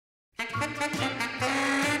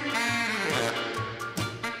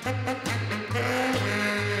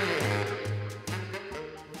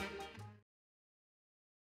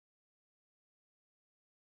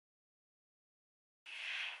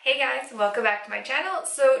Hey guys, welcome back to my channel.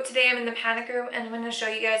 So today I'm in the panic room and I'm going to show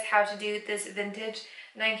you guys how to do this vintage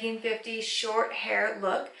 1950s short hair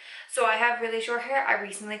look. So I have really short hair. I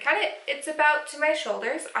recently cut it. It's about to my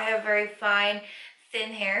shoulders. I have very fine,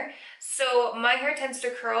 thin hair. So my hair tends to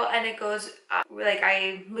curl and it goes like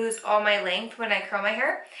I lose all my length when I curl my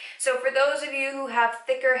hair. So for those of you who have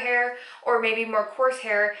thicker hair or maybe more coarse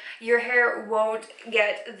hair, your hair won't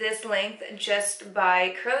get this length just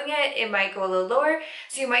by curling it. It might go a little lower,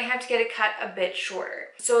 so you might have to get it cut a bit shorter.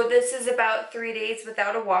 So this is about 3 days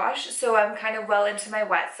without a wash, so I'm kind of well into my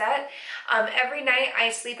wet set. Every night I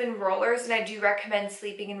sleep in rollers, and I do recommend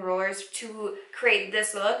sleeping in rollers to create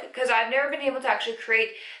this look because I've never been able to actually create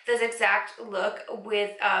this exact look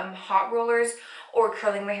with hot rollers or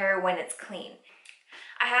curling my hair when it's clean.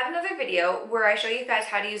 I have another video where I show you guys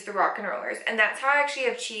how to use the rock and rollers, and that's how I actually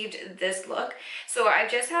achieved this look. So I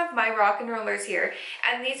just have my rock and rollers here,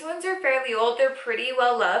 and these ones are fairly old. They're pretty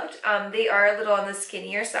well loved. They are a little on the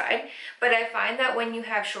skinnier side, but I find that when you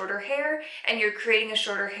have shorter hair and you're creating a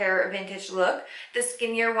shorter hair vintage look, the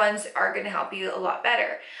skinnier ones are going to help you a lot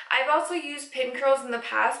better. I've also used pin curls in the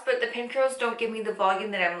past, but the pin curls don't give me the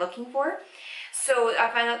volume that I'm looking for. So I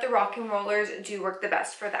find that the rock and rollers do work the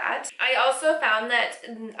best for that. I also found that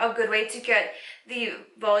a good way to get the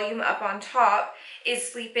volume up on top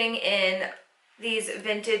is sleeping in these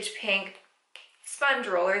vintage pink sponge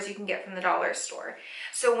rollers you can get from the dollar store.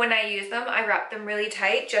 So when I use them, I wrap them really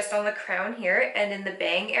tight just on the crown here and in the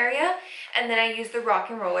bang area, and then I use the rock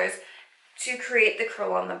and rollers to create the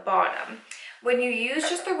curl on the bottom. When you use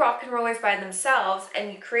just the rock and rollers by themselves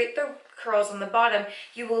and you create the curls on the bottom,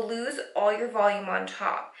 you will lose all your volume on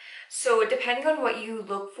top. So depending on what you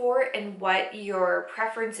look for and what your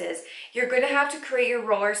preference is, you're going to have to create your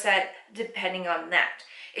roller set depending on that.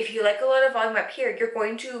 If you like a lot of volume up here, you're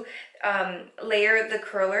going to layer the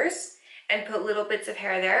curlers and put little bits of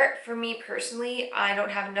hair there. For me personally, I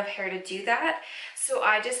don't have enough hair to do that, so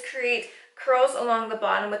I just create curls along the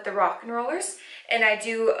bottom with the rock and rollers, and I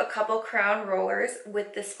do a couple crown rollers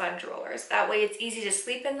with the sponge rollers. That way it's easy to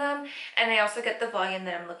sleep in them, and I also get the volume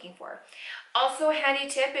that I'm looking for. Also, a handy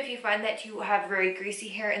tip if you find that you have very greasy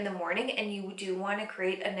hair in the morning and you do want to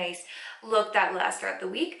create a nice look that lasts throughout the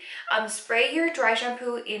week, spray your dry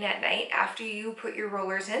shampoo in at night after you put your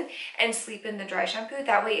rollers in and sleep in the dry shampoo.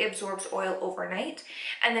 That way it absorbs oil overnight.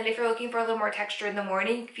 And then if you're looking for a little more texture in the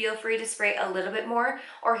morning, feel free to spray a little bit more,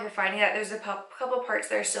 or if you're finding that there's a couple parts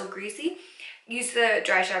that are still greasy, use the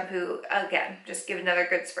dry shampoo again. Just give another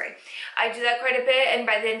good spray. I do that quite a bit, and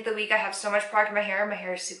by the end of the week I have so much product in my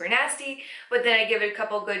hair is super nasty, but then I give it a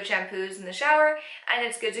couple good shampoos in the shower and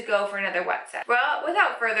it's good to go for another wet set. Well,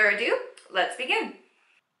 without further ado, let's begin.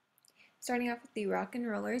 Starting off with the rock and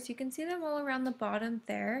rollers, you can see them all around the bottom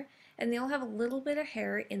there, and they'll have a little bit of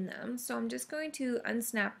hair in them. So I'm just going to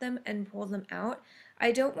unsnap them and pull them out.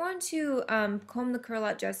 I don't want to comb the curl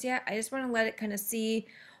out just yet. I just want to let it kind of see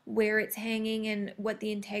where it's hanging and what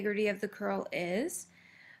the integrity of the curl is.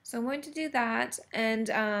 So I'm going to do that and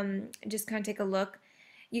just kind of take a look.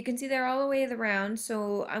 You can see they're all the way around,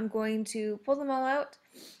 so I'm going to pull them all out,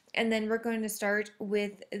 and then we're going to start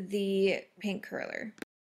with the pink curler.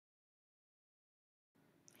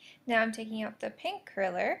 Now I'm taking out the pink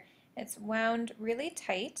curler. It's wound really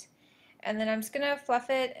tight, and then I'm just going to fluff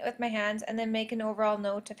it with my hands and then make an overall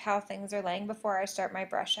note of how things are laying before I start my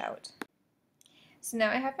brush out. So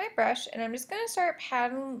now I have my brush, and I'm just going to start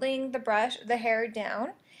paddling the hair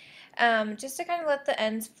down, just to kind of let the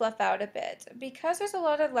ends fluff out a bit. Because there's a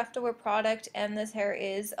lot of leftover product and this hair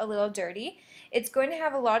is a little dirty, it's going to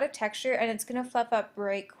have a lot of texture and it's going to fluff up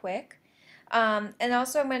very quick. And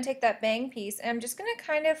also I'm going to take that bang piece and I'm just going to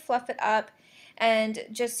kind of fluff it up and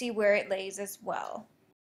just see where it lays as well.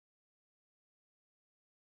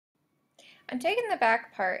 I'm taking the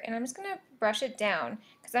back part and I'm just going to brush it down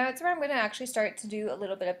because that's where I'm going to actually start to do a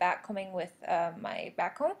little bit of back combing with my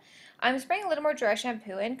back comb. I'm spraying a little more dry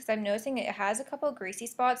shampoo in because I'm noticing it has a couple of greasy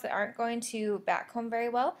spots that aren't going to back comb very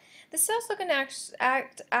well. This is also going to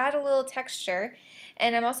add a little texture,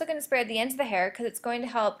 and I'm also going to spray at the ends of the hair because it's going to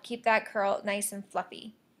help keep that curl nice and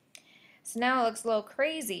fluffy. So now it looks a little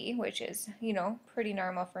crazy, which is, you know, pretty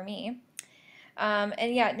normal for me.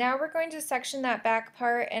 And yeah, now we're going to section that back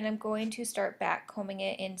part, and I'm going to start back combing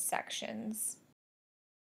it in sections.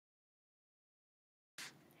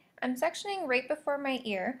 I'm sectioning right before my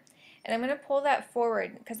ear, and I'm going to pull that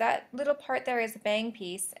forward because that little part there is a bang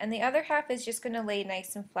piece, and the other half is just going to lay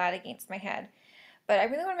nice and flat against my head. But I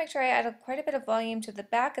really want to make sure I add quite a bit of volume to the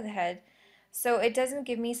back of the head so it doesn't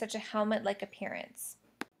give me such a helmet-like appearance.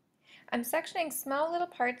 I'm sectioning small little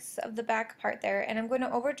parts of the back part there, and I'm going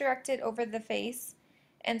to over direct it over the face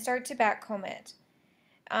and start to back comb it.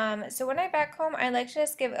 So when I back comb, I like to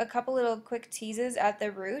just give a couple little quick teases at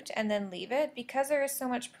the root and then leave it. Because there is so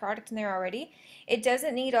much product in there already, it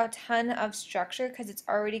doesn't need a ton of structure because it's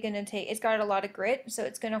already going to take, it's got a lot of grit, so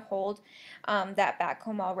it's going to hold that back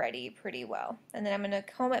comb already pretty well. And then I'm going to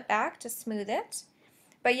comb it back to smooth it,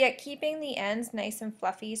 but yet keeping the ends nice and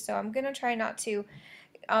fluffy, so I'm going to try not to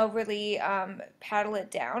overly paddle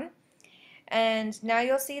it down. And now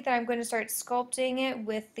you'll see that I'm going to start sculpting it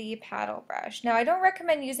with the paddle brush. Now I don't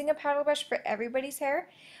recommend using a paddle brush for everybody's hair,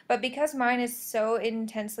 but because mine is so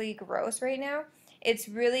intensely gross right now, it's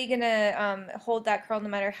really going to hold that curl no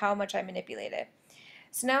matter how much I manipulate it.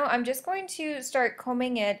 So now I'm just going to start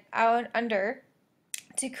combing it out under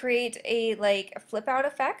to create a flip out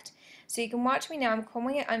effect. So you can watch me now. I'm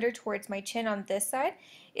combing it under towards my chin on this side.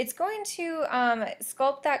 It's going to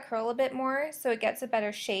sculpt that curl a bit more so it gets a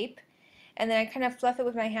better shape. And then I kind of fluff it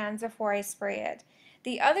with my hands before I spray it.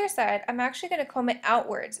 The other side, I'm actually going to comb it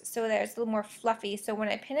outwards so that it's a little more fluffy. So when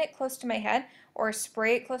I pin it close to my head or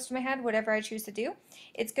spray it close to my head, whatever I choose to do,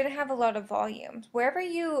 it's going to have a lot of volume. Wherever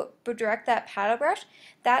you direct that paddle brush,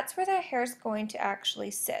 that's where the hair is going to actually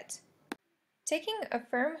sit. Taking a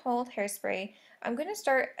firm hold hairspray, I'm going to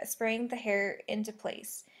start spraying the hair into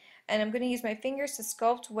place. And I'm going to use my fingers to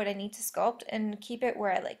sculpt what I need to sculpt and keep it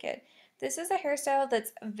where I like it. This is a hairstyle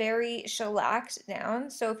that's very shellacked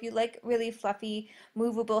down, so if you like really fluffy,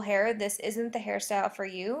 movable hair, this isn't the hairstyle for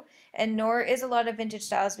you, and nor is a lot of vintage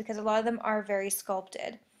styles because a lot of them are very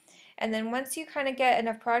sculpted. And then once you kind of get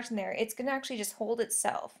enough product in there, it's going to actually just hold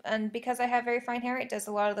itself. And because I have very fine hair, it does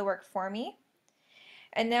a lot of the work for me.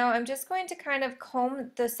 And now I'm just going to kind of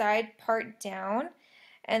comb the side part down,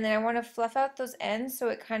 and then I want to fluff out those ends so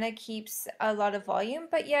it kind of keeps a lot of volume,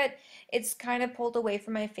 but yet it's kind of pulled away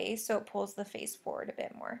from my face, so it pulls the face forward a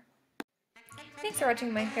bit more. Thanks for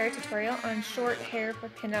watching my hair tutorial on short hair for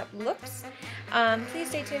pinup looks. Please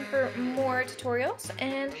stay tuned for more tutorials,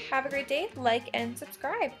 and have a great day. Like and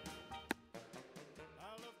subscribe.